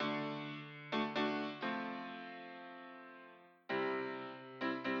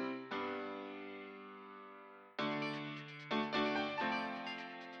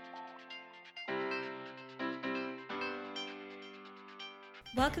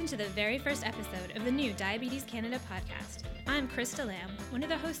Welcome to the very first episode of the new Diabetes Canada podcast. I'm Krista Lamb, one of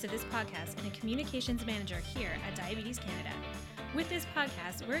the hosts of this podcast and a communications manager here at Diabetes Canada. With this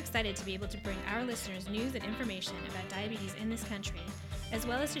podcast, we're excited to be able to bring our listeners news and information about diabetes in this country, as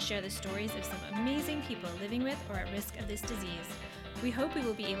well as to share the stories of some amazing people living with or at risk of this disease. We hope we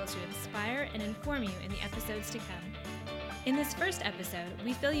will be able to inspire and inform you in the episodes to come. In this first episode,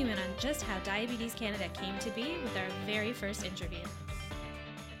 we fill you in on just how Diabetes Canada came to be with our very first interview.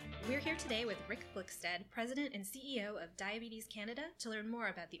 We're here today with Rick Blickstead, President and CEO of Diabetes Canada, to learn more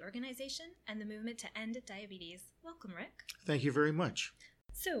about the organization and the movement to end diabetes. Welcome, Rick. Thank you very much.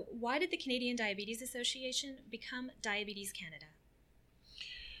 So, why did the Canadian Diabetes Association become Diabetes Canada?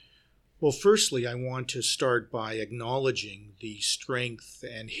 Well, firstly, I want to start by acknowledging the strength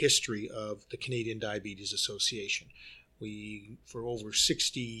and history of the Canadian Diabetes Association. For over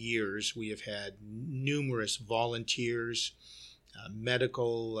 60 years, we have had numerous volunteers,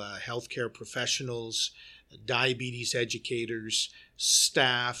 medical, healthcare professionals, diabetes educators,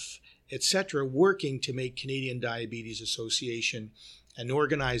 staff, etc., working to make Canadian Diabetes Association an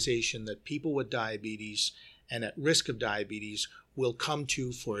organization that people with diabetes and at risk of diabetes will come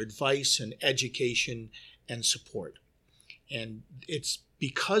to for advice and education and support. And it's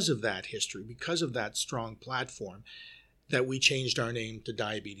because of that history, because of that strong platform, that we changed our name to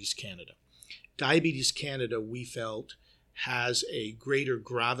Diabetes Canada. Diabetes Canada, we felt, has a greater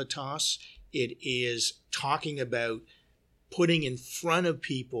gravitas. It is talking about putting in front of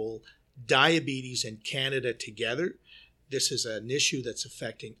people diabetes and Canada together. This is an issue that's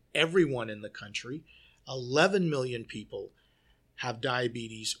affecting everyone in the country. 11 million people have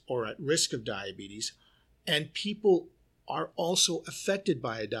diabetes or at risk of diabetes, and people are also affected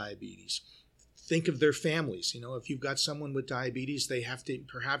by diabetes. Think of their families. If you've got someone with diabetes, they have to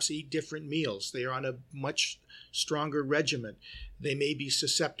perhaps eat different meals. They are on a much stronger regimen. They may be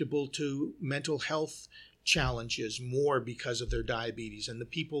susceptible to mental health challenges more because of their diabetes. And the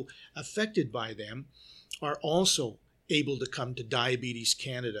people affected by them are also able to come to Diabetes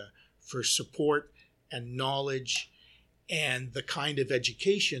Canada for support and knowledge and the kind of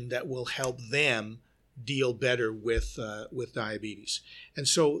education that will help them deal better with diabetes. And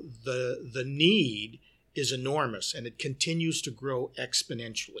so the need is enormous, and it continues to grow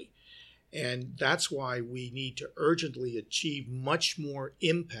exponentially. And that's why we need to urgently achieve much more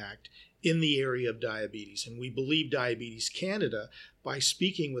impact in the area of diabetes. And we believe Diabetes Canada, by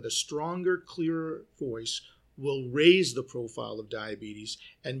speaking with a stronger, clearer voice, will raise the profile of diabetes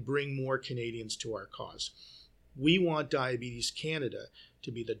and bring more Canadians to our cause. We want Diabetes Canada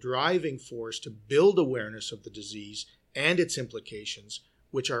to be the driving force to build awareness of the disease and its implications,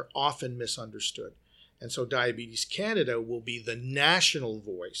 which are often misunderstood. And so Diabetes Canada will be the national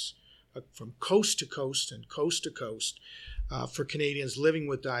voice from coast to coast and coast to coast for Canadians living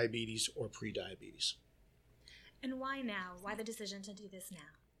with diabetes or pre-diabetes. And why now? Why the decision to do this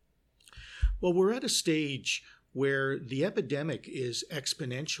now? Well, we're at a stage where the epidemic is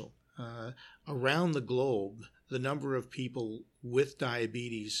exponential. Around the globe, the number of people with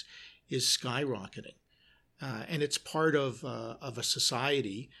diabetes is skyrocketing. And it's part of a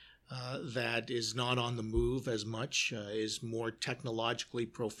society that is not on the move as much, is more technologically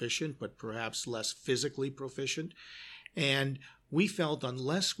proficient, but perhaps less physically proficient. And we felt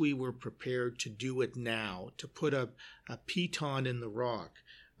unless we were prepared to do it now, to put a piton in the rock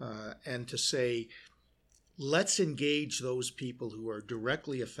and to say, let's engage those people who are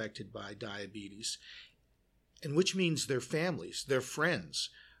directly affected by diabetes, and which means their families, their friends.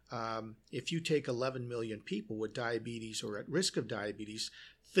 If you take 11 million people with diabetes or at risk of diabetes,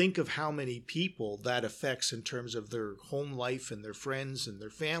 think of how many people that affects in terms of their home life and their friends and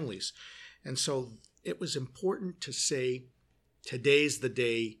their families. And so it was important to say, today's the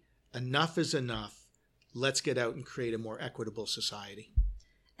day, enough is enough. Let's get out and create a more equitable society.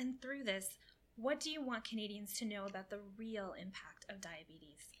 And through this, what do you want Canadians to know about the real impact of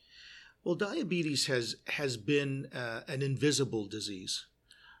diabetes? Well, diabetes has been an invisible disease.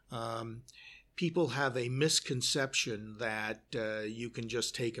 People have a misconception that you can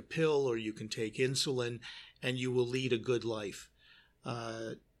just take a pill or you can take insulin and you will lead a good life.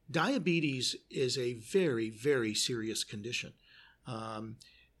 Diabetes is a very, very serious condition.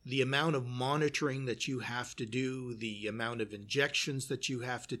 The amount of monitoring that you have to do, the amount of injections that you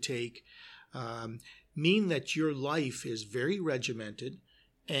have to take, mean that your life is very regimented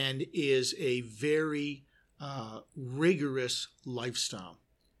and is a very rigorous lifestyle.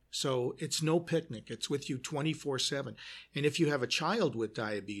 So it's no picnic. It's with you 24/7. And if you have a child with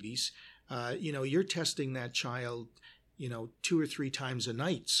diabetes, you're testing that child, 2 or 3 times a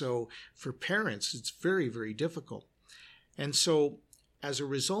night. So for parents, it's very, very difficult. And so as a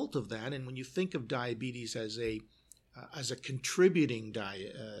result of that, and when you think of diabetes as a contributing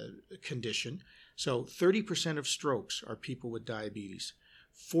condition, so 30% of strokes are people with diabetes,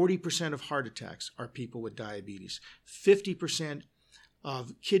 40% of heart attacks are people with diabetes, 50%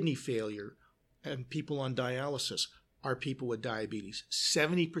 of kidney failure and people on dialysis are people with diabetes,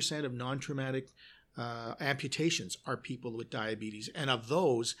 70% of non-traumatic amputations are people with diabetes, and of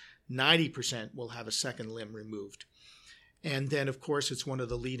those, 90% will have a second limb removed. And then, of course, it's one of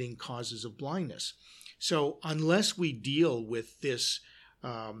the leading causes of blindness. So unless we deal with this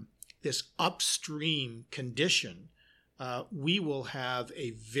upstream condition, we will have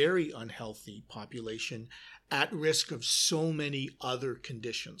a very unhealthy population at risk of so many other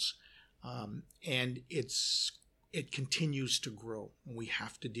conditions. And it continues to grow, and we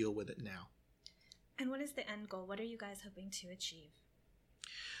have to deal with it now. And what is the end goal? What are you guys hoping to achieve?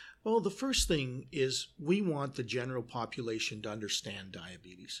 Well, the first thing is we want the general population to understand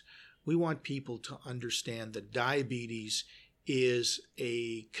diabetes. We want people to understand that diabetes is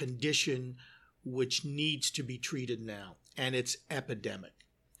a condition which needs to be treated now, and it's epidemic.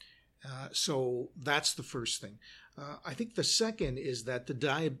 So that's the first thing. I think the second is that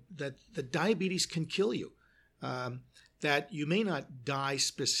the diabetes can kill you. That you may not die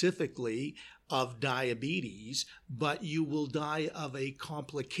specifically of diabetes, but you will die of a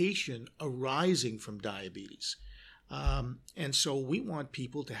complication arising from diabetes. And so we want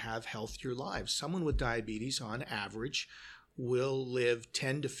people to have healthier lives. Someone with diabetes, on average, will live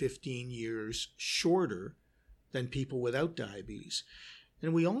 10 to 15 years shorter than people without diabetes.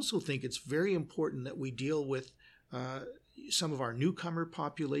 And we also think it's very important that we deal with some of our newcomer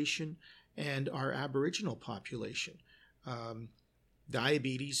population and our Aboriginal population.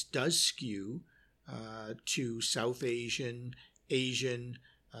 Diabetes does skew to South Asian,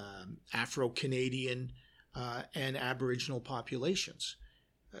 Afro-Canadian, and Aboriginal populations.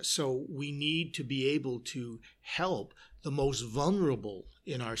 So we need to be able to help the most vulnerable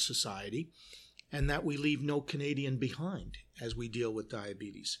in our society, and that we leave no Canadian behind as we deal with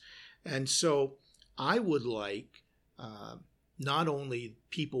diabetes. And so I would like not only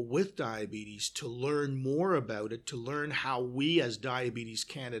people with diabetes to learn more about it, to learn how we as Diabetes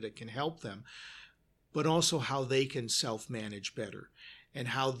Canada can help them, but also how they can self-manage better and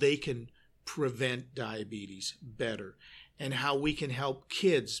how they can prevent diabetes better and how we can help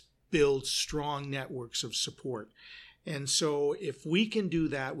kids build strong networks of support. And so if we can do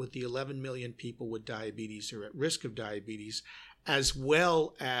that with the 11 million people with diabetes or at risk of diabetes, as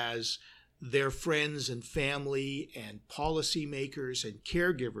well as their friends and family and policymakers and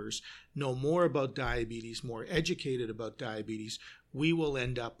caregivers know more about diabetes, more educated about diabetes, we will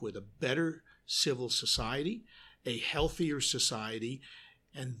end up with a better civil society, a healthier society,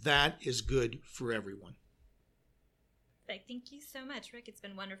 and that is good for everyone. Perfect. Thank you so much, Rick. It's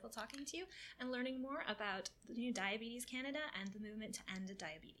been wonderful talking to you and learning more about the new Diabetes Canada and the movement to end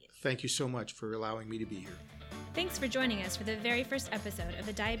diabetes. Thank you so much for allowing me to be here. Thanks for joining us for the very first episode of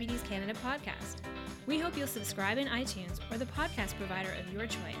the Diabetes Canada podcast. We hope you'll subscribe in iTunes or the podcast provider of your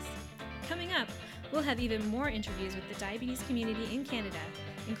choice. Coming up, we'll have even more interviews with the diabetes community in Canada,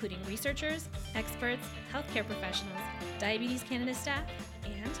 including researchers, experts, healthcare professionals, Diabetes Canada staff,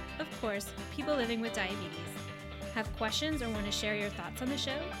 and, of course, people living with diabetes. Have questions or want to share your thoughts on the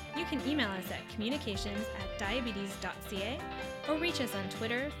show? You can email us at communications@diabetes.ca or reach us on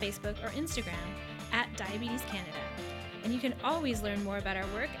Twitter, Facebook, or Instagram @Diabetes Canada. And you can always learn more about our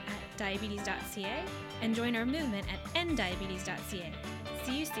work at diabetes.ca and join our movement at enddiabetes.ca.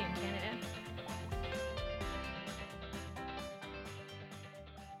 See you soon, Canada.